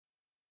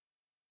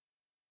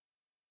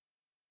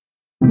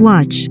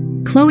Watch.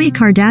 Khloe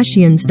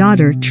Kardashian's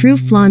daughter true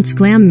flaunts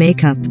glam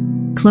makeup.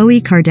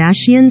 Khloe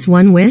Kardashian's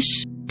one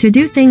wish? To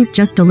do things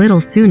just a little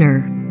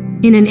sooner.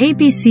 In an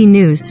ABC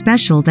News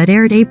special that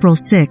aired April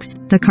 6,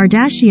 the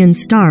Kardashian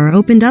star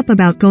opened up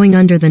about going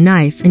under the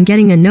knife and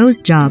getting a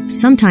nose job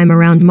sometime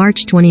around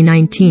March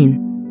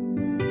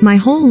 2019. "My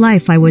whole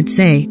life I would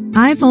say,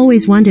 I've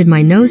always wanted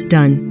my nose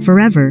done,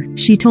 forever,"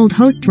 she told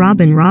host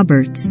Robin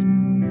Roberts.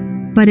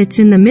 "But it's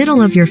in the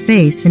middle of your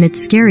face and it's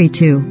scary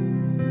to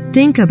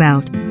think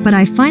about. But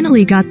I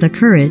finally got the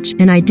courage,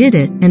 and I did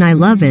it, and I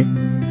love it."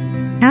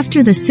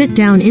 After the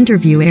sit-down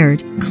interview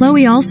aired,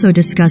 Khloe also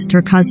discussed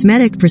her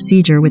cosmetic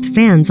procedure with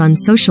fans on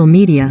social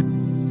media.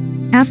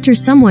 After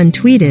someone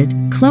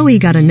tweeted, "Khloe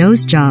got a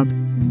nose job.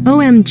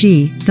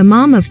 OMG," the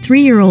mom of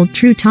 3-year-old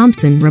True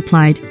Thompson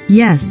replied,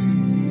 "Yes.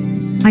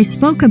 I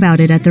spoke about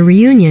it at the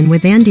reunion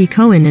with Andy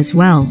Cohen as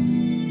well.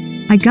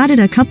 I got it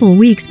a couple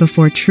weeks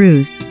before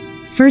True's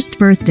first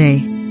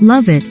birthday.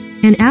 Love it."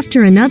 And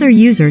after another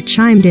user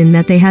chimed in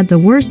that they had the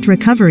worst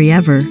recovery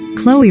ever,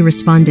 Khloe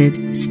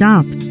responded,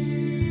 "Stop.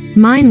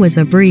 Mine was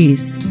a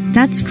breeze.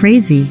 That's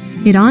crazy.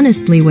 It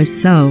honestly was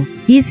so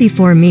easy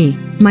for me.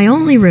 My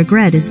only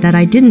regret is that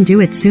I didn't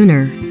do it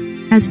sooner."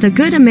 As the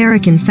Good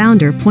American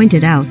founder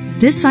pointed out,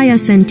 this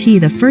isn't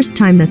the first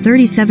time the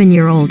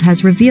 37-year-old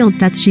has revealed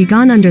that she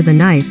gone under the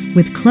knife,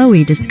 with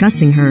Khloe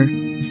discussing her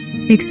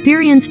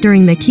experience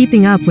during the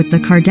Keeping Up with the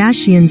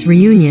Kardashians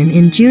reunion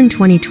in June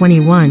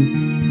 2021.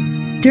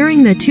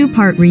 During the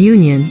two-part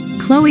reunion,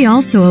 Khloe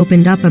also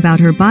opened up about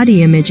her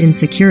body image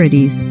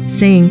insecurities,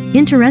 saying,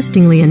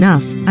 "Interestingly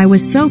enough, I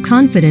was so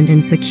confident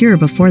and secure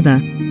before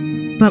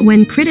but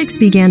when critics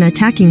began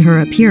attacking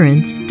her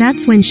appearance,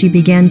 that's when she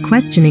began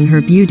questioning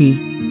her beauty.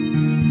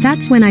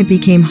 That's when I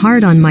became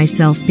hard on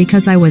myself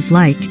because I was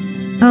like,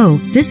 oh,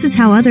 this is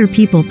how other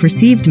people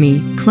perceived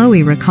me,"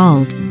 Khloe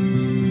recalled.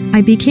 "I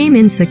became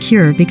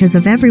insecure because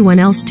of everyone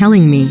else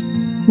telling me."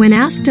 When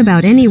asked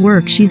about any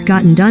work she's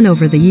gotten done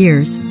over the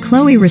years,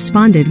 Khloe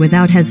responded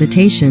without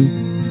hesitation.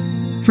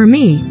 "For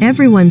me,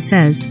 everyone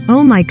says,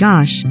 oh my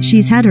gosh,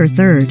 she's had her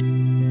third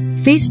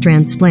face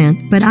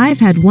transplant, but I've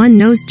had one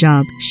nose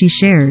job," she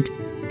shared.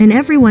 "And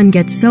everyone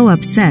gets so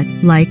upset,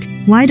 like,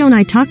 why don't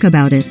I talk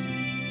about it?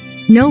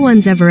 No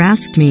one's ever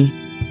asked me."